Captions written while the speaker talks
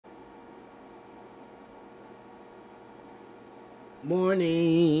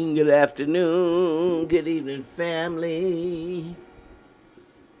Morning, good afternoon, good evening, family.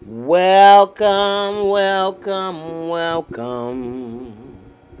 Welcome, welcome, welcome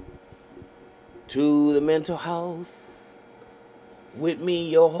to the mental house with me,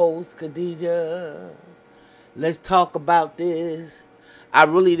 your host, Khadija. Let's talk about this. I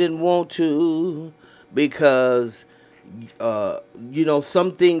really didn't want to because, uh,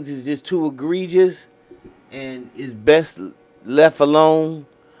 some things is just too egregious and is best left alone.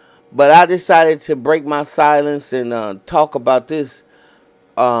 But I decided to break my silence and talk about this.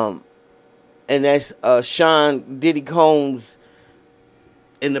 Um, and that's Sean Diddy Combs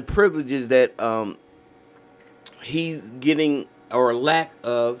and the privileges that he's getting or lack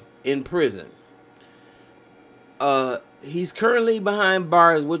of in prison. He's currently behind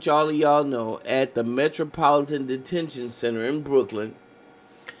bars, which all of y'all know, at the Metropolitan Detention Center in Brooklyn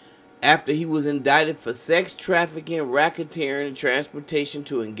after he was indicted for sex trafficking, racketeering, and transportation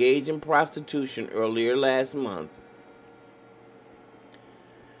to engage in prostitution earlier last month.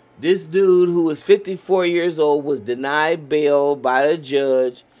 This dude, who was 54 years old, was denied bail by the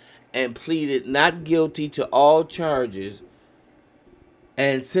judge and pleaded not guilty to all charges.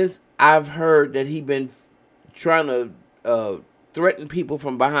 And since I've heard that he's been trying to threaten people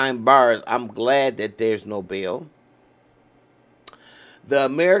from behind bars, I'm glad that there's no bail. The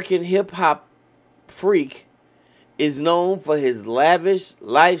American hip hop freak is known for his lavish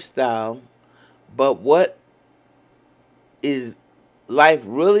lifestyle, but what is life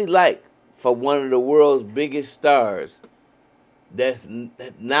really like for one of the world's biggest stars that's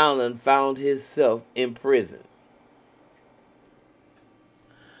now found himself in prison?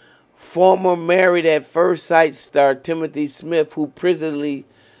 Former Married at First Sight star Timothy Smith, who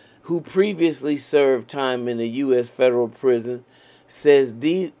previously served time in the U.S. federal prison, says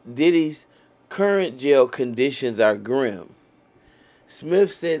Diddy's current jail conditions are grim.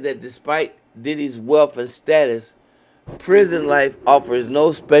 Smith said that despite Diddy's wealth and status, prison life offers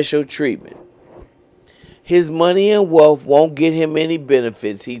no special treatment. His money and wealth won't get him any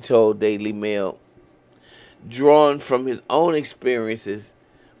benefits, he told Daily Mail, drawn from his own experiences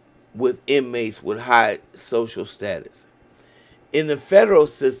with inmates with high social status. In the federal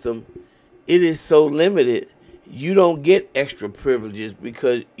system, it is so limited, you don't get extra privileges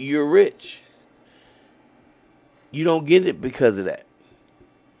because you're rich. You don't get it because of that.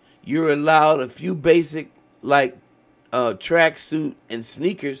 You're allowed a few basic, like tracksuit and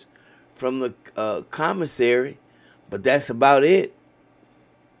sneakers from the commissary, but that's about it.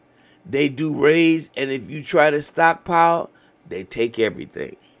 They do raids, and if you try to stockpile, they take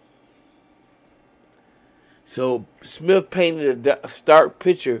everything. So Smith painted a stark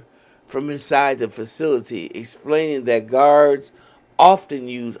picture from inside the facility, explaining that guards often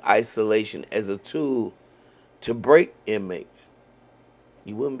use isolation as a tool to break inmates.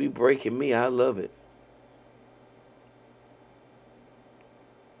 You wouldn't be breaking me. I love it.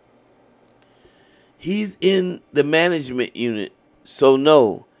 He's in the management unit, so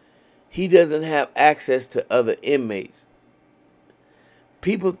no, he doesn't have access to other inmates.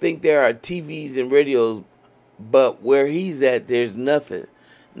 People think there are TVs and radios, but where he's at, there's nothing.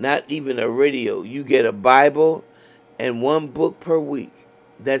 Not even a radio. You get a Bible and one book per week.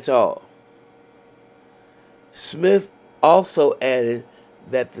 That's all. Smith also added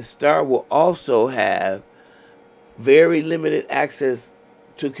that the star will also have very limited access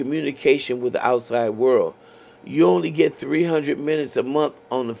to communication with the outside world. You only get 300 minutes a month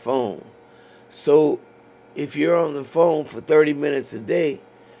on the phone. So if you're on the phone for 30 minutes a day,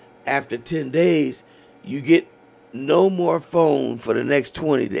 after 10 days, you get no more phone for the next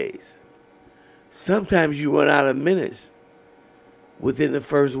 20 days. Sometimes you run out of minutes within the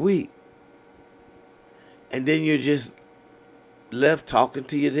first week. And then you're just left talking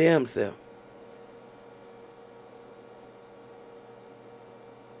to your damn self.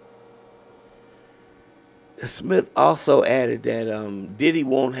 Smith also added that Diddy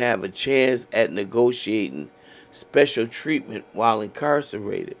won't have a chance at negotiating special treatment while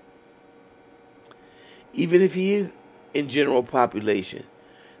incarcerated. Even if he is in general population,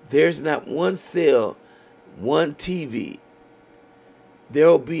 there's not one cell, one TV. There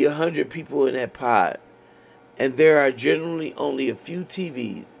will be 100 people in that pod, and there are generally only a few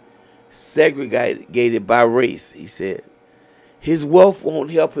TVs, segregated by race, he said. His wealth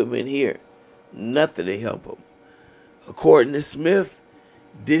won't help him in here. Nothing to help him. According to Smith,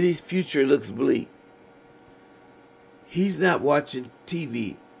 Diddy's future looks bleak. He's not watching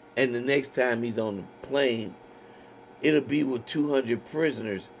TV, and the next time he's on the plane, it'll be with 200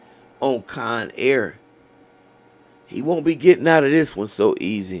 prisoners on Con Air. He won't be getting out of this one so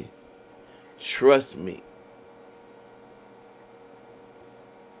easy. Trust me.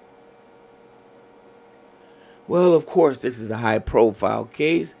 Well, of course, this is a high-profile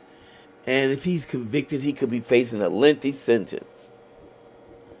case, and if he's convicted, he could be facing a lengthy sentence.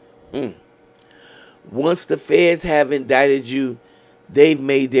 Once the feds have indicted you, they've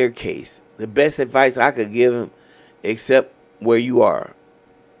made their case. The best advice I could give him, accept where you are.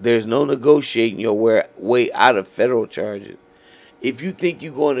 There's no negotiating your way out of federal charges. If you think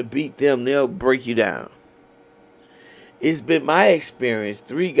you're going to beat them, they'll break you down. It's been my experience,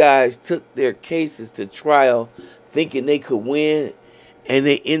 3 guys took their cases to trial thinking they could win, and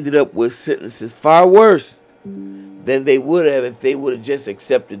they ended up with sentences far worse than they would have if they would have just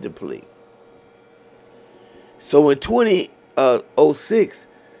accepted the plea. So in 2006,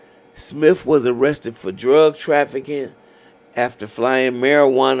 Smith was arrested for drug trafficking after flying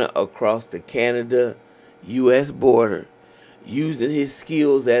marijuana across the Canada-U.S. border using his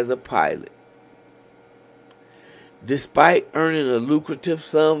skills as a pilot. Despite earning a lucrative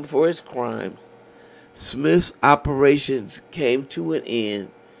sum for his crimes, Smith's operations came to an end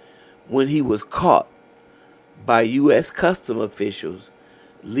when he was caught by U.S. Customs officials,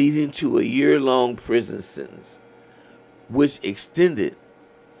 leading to a year-long prison sentence, which extended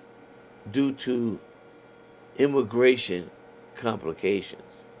due to immigration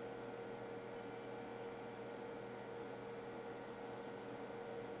complications.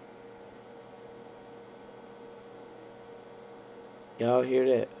 Y'all hear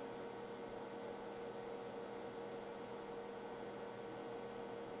that?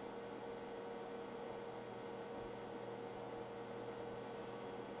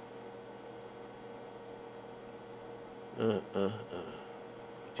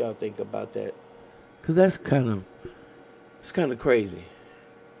 What y'all think about that? Cause it's kind of crazy.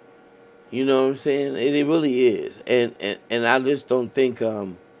 You know what I'm saying? It really is, and I just don't think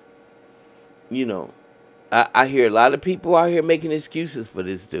you know. I hear a lot of people out here making excuses for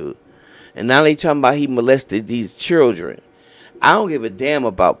this dude. And now they talking about he molested these children. I don't give a damn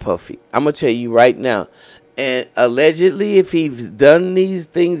about Puffy. I'm going to tell you right now. And allegedly, if he's done these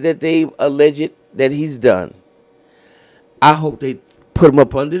things that they alleged that he's done, I hope they put him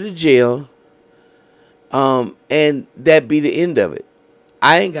up under the jail. And that be the end of it.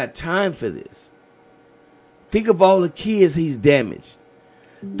 I ain't got time for this. Think of all the kids he's damaged.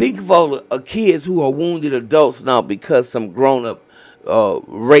 Think of all the kids who are wounded adults now because some grown-up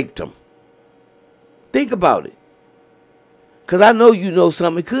raped them. Think about it. Because I know you know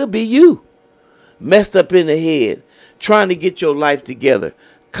something. It could be you. Messed up in the head. Trying to get your life together.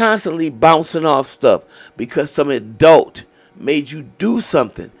 Constantly bouncing off stuff because some adult made you do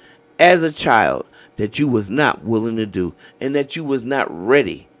something as a child that you was not willing to do. And that you was not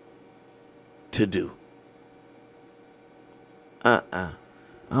ready to do. I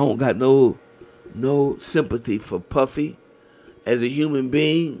don't got no sympathy for Puffy as a human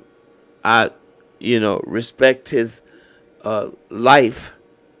being. I, respect his life.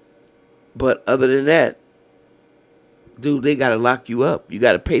 But other than that, dude, they got to lock you up. You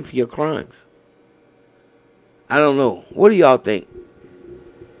got to pay for your crimes. I don't know. What do y'all think?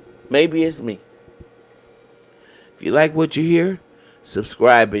 Maybe it's me. If you like what you hear,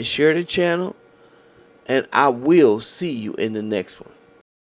 subscribe and share the channel. And I will see you in the next one.